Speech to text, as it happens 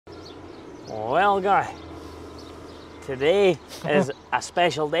Well, Gary, today is a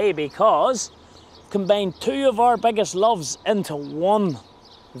special day because we've combined two of our biggest loves into one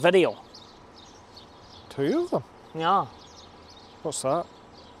video. Two of them? Yeah. What's that?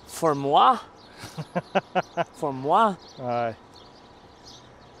 For moi. For moi. Aye.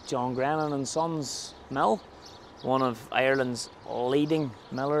 J Grennan Sons mill, one of Ireland's leading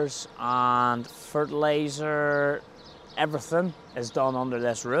millers, and fertiliser, everything is done under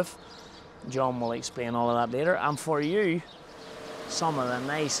this roof. John will explain all of that later. And for you, some of the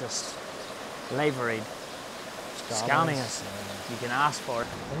nicest liveried Scanias you can ask for.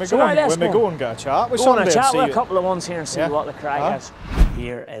 When we go and get a chat with somebody, and chat see with a couple of ones here and see what the crack is. Huh?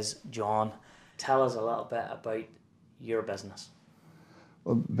 Here is John. Tell us a little bit about your business.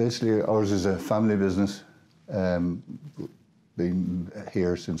 Well, basically, ours is a family business. Been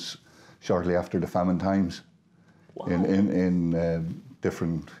here since shortly after the famine times. Wow. In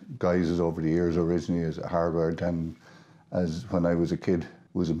different guises over the years. Originally as a hardware, then as when I was a kid,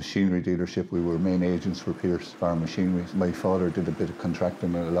 was a machinery dealership. We were main agents for Pierce Farm Machinery. My father did a bit of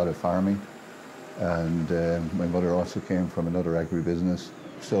contracting and a lot of farming, and my mother also came from another agri business.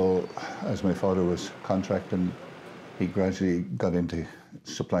 So as my father was contracting, he gradually got into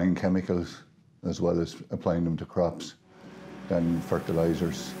supplying chemicals as well as applying them to crops, then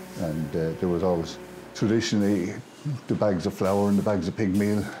fertilisers, and there was always, traditionally, the bags of flour and the bags of pig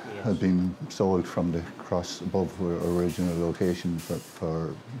meal had been sold from the cross above our original location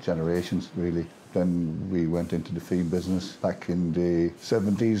for generations, really. Then we went into the feed business back in the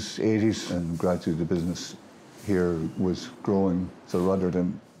 70s, 80s, and gradually the business here was growing. So rather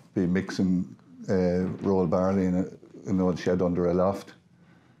than be mixing rolled barley in an old shed under a loft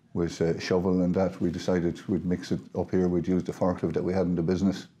with a shovel and that, we decided we'd mix it up here. We'd use the forklift that we had in the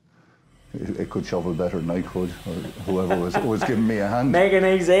business. It could shovel better than I could, or whoever was giving me a hand.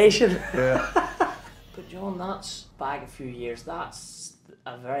 Mechanization. Yeah. But John, that's back a few years. That's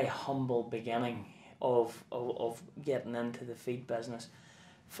a very humble beginning of getting into the feed business.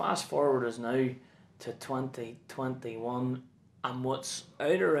 Fast forward us now to 2021, and what's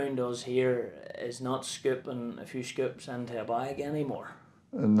out around us here is not scooping a few scoops into a bag anymore.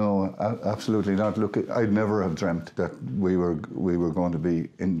 No, absolutely not. Look, I'd never have dreamt that we were going to be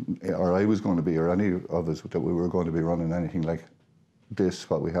in, or I was going to be, or any of us, that we were going to be running anything like this,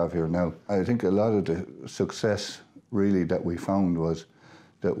 what we have here now. I think a lot of the success really that we found was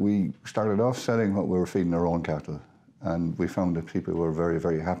that we started off selling what we were feeding our own cattle, and we found that people were very,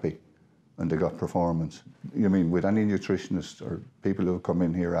 very happy and they got performance. You mean, with any nutritionist or people who come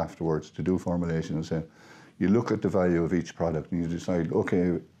in here afterwards to do formulation and say, you look at the value of each product and you decide,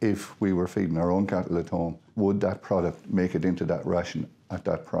 okay, if we were feeding our own cattle at home, would that product make it into that ration at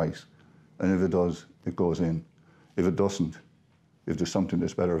that price? And if it does, it goes in. If it doesn't, if there's something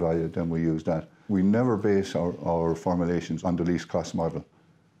that's better valued, then we use that. We never base our formulations on the least cost model.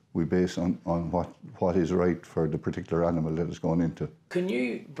 We base on what is right for the particular animal that it's going into. Can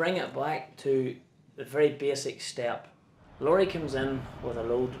you bring it back to the very basic step? Lorry comes in with a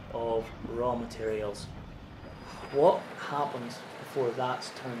load of raw materials. What happens before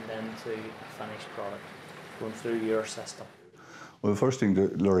that's turned into a finished product going through your system? Well, the first thing, the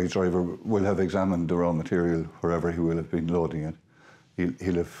lorry driver will have examined the raw material wherever he will have been loading it.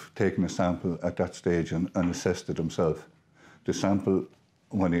 He'll have taken a sample at that stage and assessed it himself. The sample,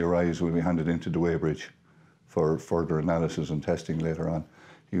 when he arrives, will be handed into the weighbridge for further analysis and testing later on.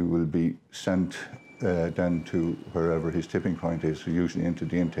 He will be sent then to wherever his tipping point is, so usually into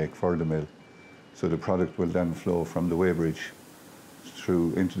the intake for the mill. So the product will then flow from the weighbridge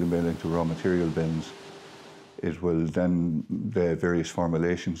through into the mill, into raw material bins. It will then, the various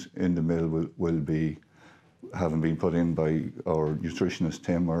formulations in the mill will be, having been put in by our nutritionist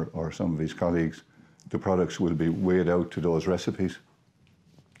Tim or some of his colleagues. The products will be weighed out to those recipes.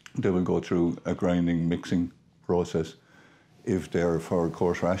 They will go through a grinding, mixing process. If they're for a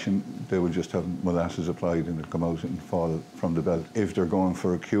coarse ration, they will just have molasses applied and it'll come out and fall from the belt. If they're going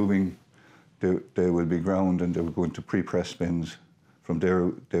for a cubing, they will be ground and they will go into pre-press bins. From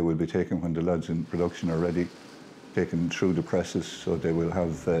there, they will be taken when the lads in production are ready, taken through the presses, so they will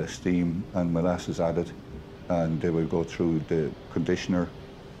have steam and molasses added, and they will go through the conditioner,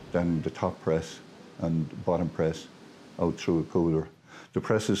 then the top press and bottom press, out through a cooler. The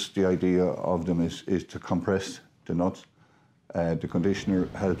presses, the idea of them is to compress the nuts. The conditioner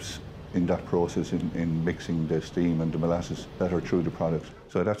helps in that process in mixing the steam and the molasses better through the product.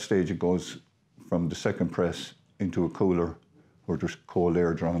 So at that stage it goes from the second press into a cooler where there's cold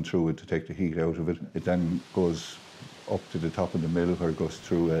air drawn through it to take the heat out of it. It then goes up to the top of the mill where it goes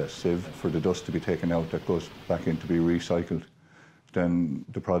through a sieve for the dust to be taken out. That goes back in to be recycled. then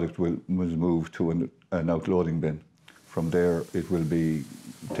the product will move to an outloading bin. From there, it will be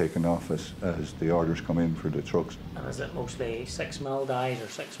taken off as the orders come in for the trucks. And is it mostly 6mm dies or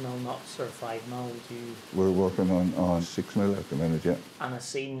 6mm nuts or 5mm? We're working on 6mm at the minute, yeah. And I've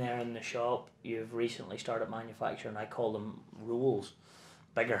seen there in the shop, you've recently started manufacturing, I call them rolls,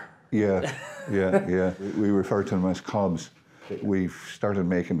 bigger. Yeah, yeah. We refer to them as cobs. We've started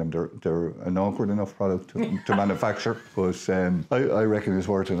making them. They're an awkward enough product to manufacture, but I reckon it's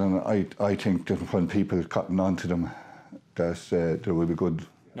worth it, and I think that when people cotton onto them, that there will be good.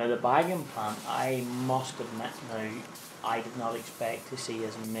 Now the bagging plant, I must admit now, I did not expect to see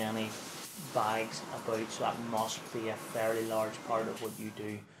as many bags about, so that must be a fairly large part of what you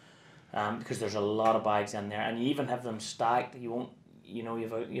do, because there's a lot of bags in there, and you even have them stacked. You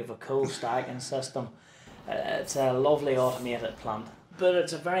have a cool stacking system. It's a lovely automated plant, but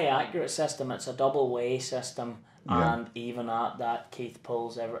it's a very accurate system. It's a double weigh system, and even at that, Keith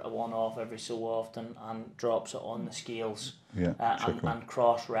pulls one off every so often and drops it on the scales, and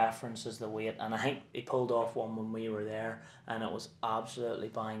cross-references the weight. And I think he pulled off one when we were there, and it was absolutely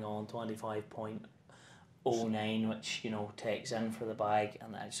bang on, 25.09, which takes in for the bag,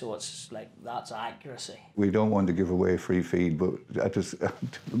 and so it's like, that's accuracy. We don't want to give away free feed, but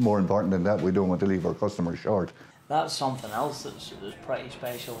more important than that, we don't want to leave our customers short. That's something else that's pretty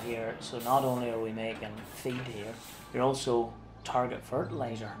special here. So not only are we making feed here, you're also target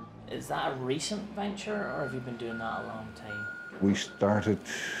fertilizer. Is that a recent venture, or have you been doing that a long time? We started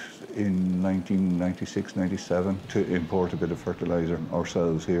in 1996-97 to import a bit of fertilizer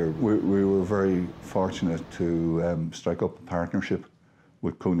ourselves here. We were very fortunate to strike up a partnership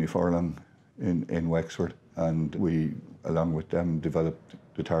with Cooney Furlong in Wexford, and we, along with them, developed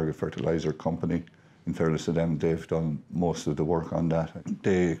the Target Fertilizer Company. In fairness to them, they've done most of the work on that.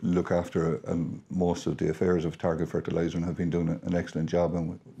 They look after most of the affairs of Target Fertilizer and have been doing an excellent job,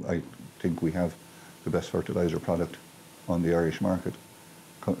 and I think we have the best fertilizer product on the Irish market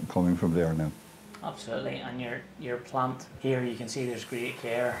coming from there now. Absolutely, and your plant here, you can see there's great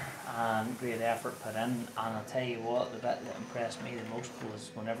care and great effort put in, and I'll tell you what, the bit that impressed me the most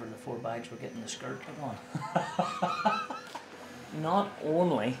was whenever the 4 bags were getting the skirt put on. Not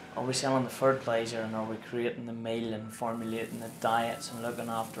only are we selling the fertilizer and are we creating the meal and formulating the diets and looking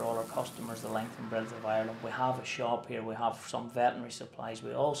after all our customers the length and breadth of Ireland, we have a shop here, we have some veterinary supplies,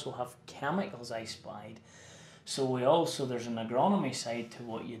 we also have chemicals I spied. So there's an agronomy side to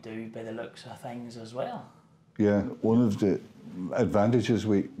what you do by the looks of things as well. Yeah, one of the advantages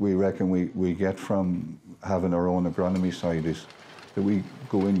we reckon we get from having our own agronomy side is that we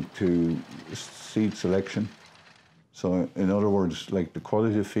go into seed selection. So in other words, like, the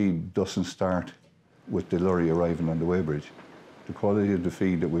quality of feed doesn't start with the lorry arriving on the weighbridge. The quality of the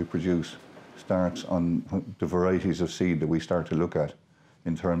feed that we produce starts on the varieties of seed that we start to look at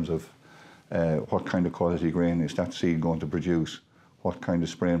in terms of what kind of quality grain is that seed going to produce, what kind of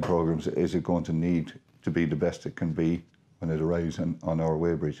spraying programs is it going to need to be the best it can be when it arrives on our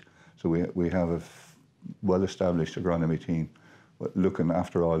weighbridge. So we have a well-established agronomy team looking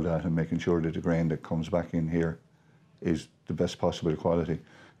after all that and making sure that the grain that comes back in here is the best possible quality.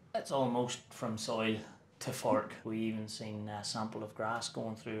 It's almost from soil to fork. We even seen a sample of grass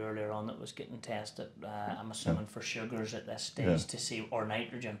going through earlier on that was getting tested, I'm assuming for sugars at this stage to see, or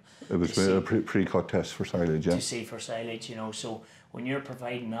nitrogen. It was a pre-cut test for silage, To see for silage, so when you're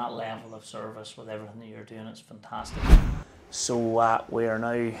providing that level of service with everything that you're doing, it's fantastic. So we are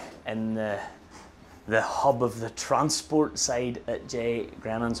now in the hub of the transport side at J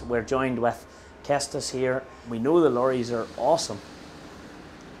Grennan's. We're joined with Kestis here. We know the lorries are awesome.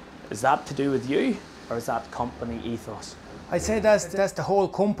 Is that to do with you, or is that company ethos? I'd say that's the whole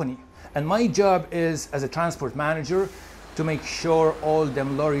company. And my job is, as a transport manager, to make sure all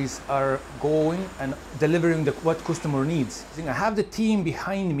them lorries are going and delivering what customer needs. I have the team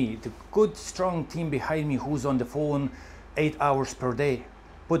behind me, the good, strong team behind me who's on the phone 8 hours per day,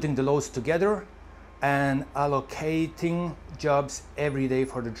 putting the loads together and allocating jobs every day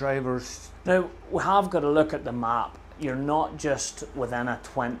for the drivers. Now, we have got to look at the map. You're not just within a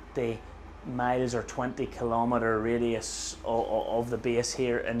 20 miles or 20 kilometre radius of the base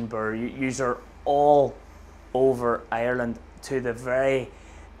here in Birr. You are all over Ireland to the very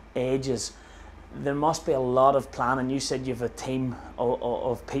edges. There must be a lot of planning. You said you have a team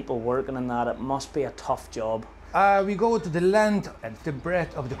of people working on that. It must be a tough job. We go to the length and the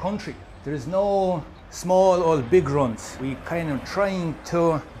breadth of the country. There is no small or big runs. We kind of trying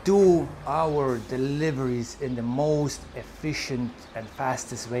to do our deliveries in the most efficient and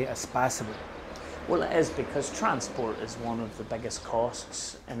fastest way as possible. Well, it is, because transport is one of the biggest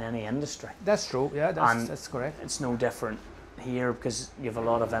costs in any industry. That's true, yeah, that's correct. It's no different here, because you have a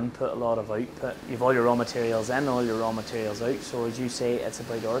lot of input, a lot of output. You've all your raw materials in, all your raw materials out. So as you say, it's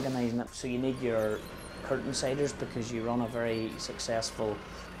about organising it. So you need your curtain siders because you run a very successful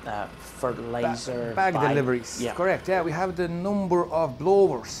fertiliser bag deliveries. Yeah. Correct. Yeah, we have the number of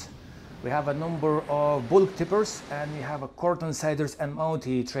blowers. We have a number of bulk tippers, and we have a curtain siders and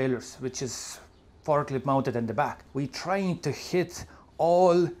mounty trailers, which is forklift mounted in the back. We're trying to hit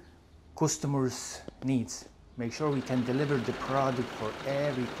all customers' needs. Make sure we can deliver the product for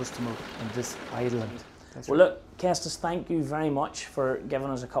every customer in this island. Well, look, Kestis, thank you very much for giving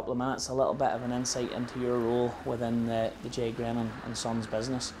us a couple of minutes, a little bit of an insight into your role within the J Grennan and Sons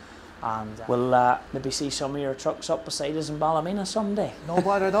business. And we'll maybe see some of your trucks up beside us in Ballymena someday. No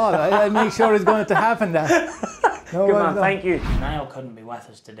bother at all. I make sure it's going to happen there. No Good man, thank you. Niall couldn't be with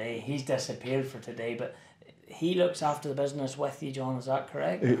us today. He's disappeared for today, but he looks after the business with you, John, is that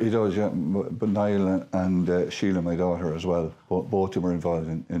correct? He does, yeah. But Niall and Sheila, my daughter, as well, both of them are involved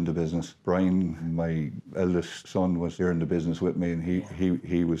in the business. Brian, my eldest son, was here in the business with me, and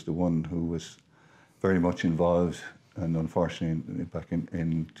he was the one who was very much involved. And unfortunately, back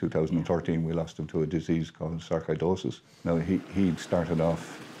in 2013, we lost him to a disease called sarcoidosis. Now, he'd started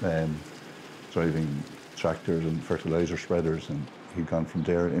off driving tractors and fertiliser spreaders, and he'd gone from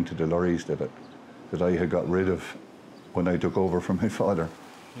there into the lorries that I had got rid of when I took over from my father.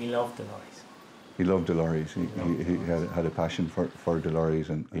 He loved the lorries. He loved the lorries. He had a passion for the lorries,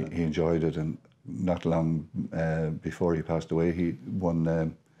 and he enjoyed it. And not long before he passed away, he won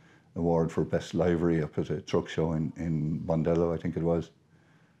an award for best livery up at a truck show in Mondello, I think it was.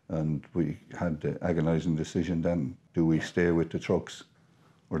 And we had the agonising decision then: do we stay with the trucks,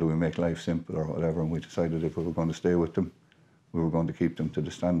 or do we make life simple, or whatever? And we decided if we were going to stay with them, we were going to keep them to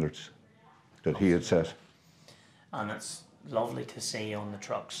the standards that he had set. And it's lovely to see on the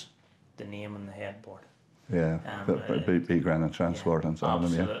trucks the name on the headboard. Yeah, J Grennan Transport and so on.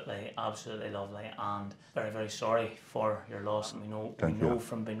 Absolutely, absolutely lovely, and very, very sorry for your loss. We know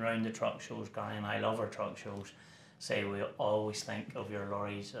from being round the truck shows, Gary and I love our truck shows, say we always think of your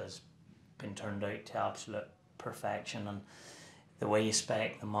lorries as being turned out to absolute perfection, and the way you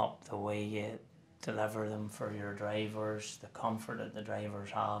spec them up, the way you deliver them for your drivers, the comfort that the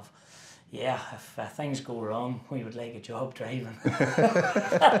drivers have. Yeah, if things go wrong, we would like a job driving. If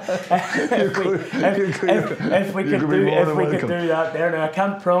we could do that there. Now, I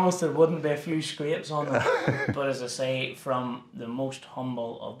can't promise there wouldn't be a few scrapes on them, but as I say, from the most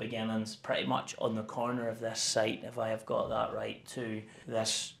humble of beginnings, pretty much on the corner of this site, if I have got that right, to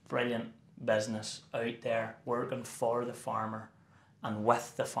this brilliant business out there working for the farmer and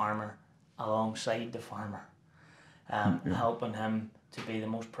with the farmer, alongside the farmer, helping him to be the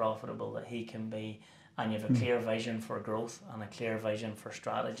most profitable that he can be, and you have a clear vision for growth and a clear vision for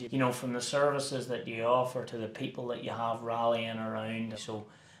strategy. You know, from the services that you offer to the people that you have rallying around. So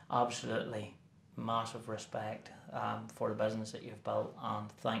absolutely massive respect for the business that you've built, and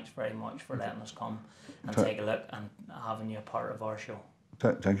thanks very much for letting us come and take a look and having you a part of our show.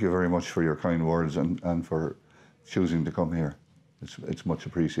 Thank you very much for your kind words and for choosing to come here. It's much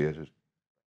appreciated.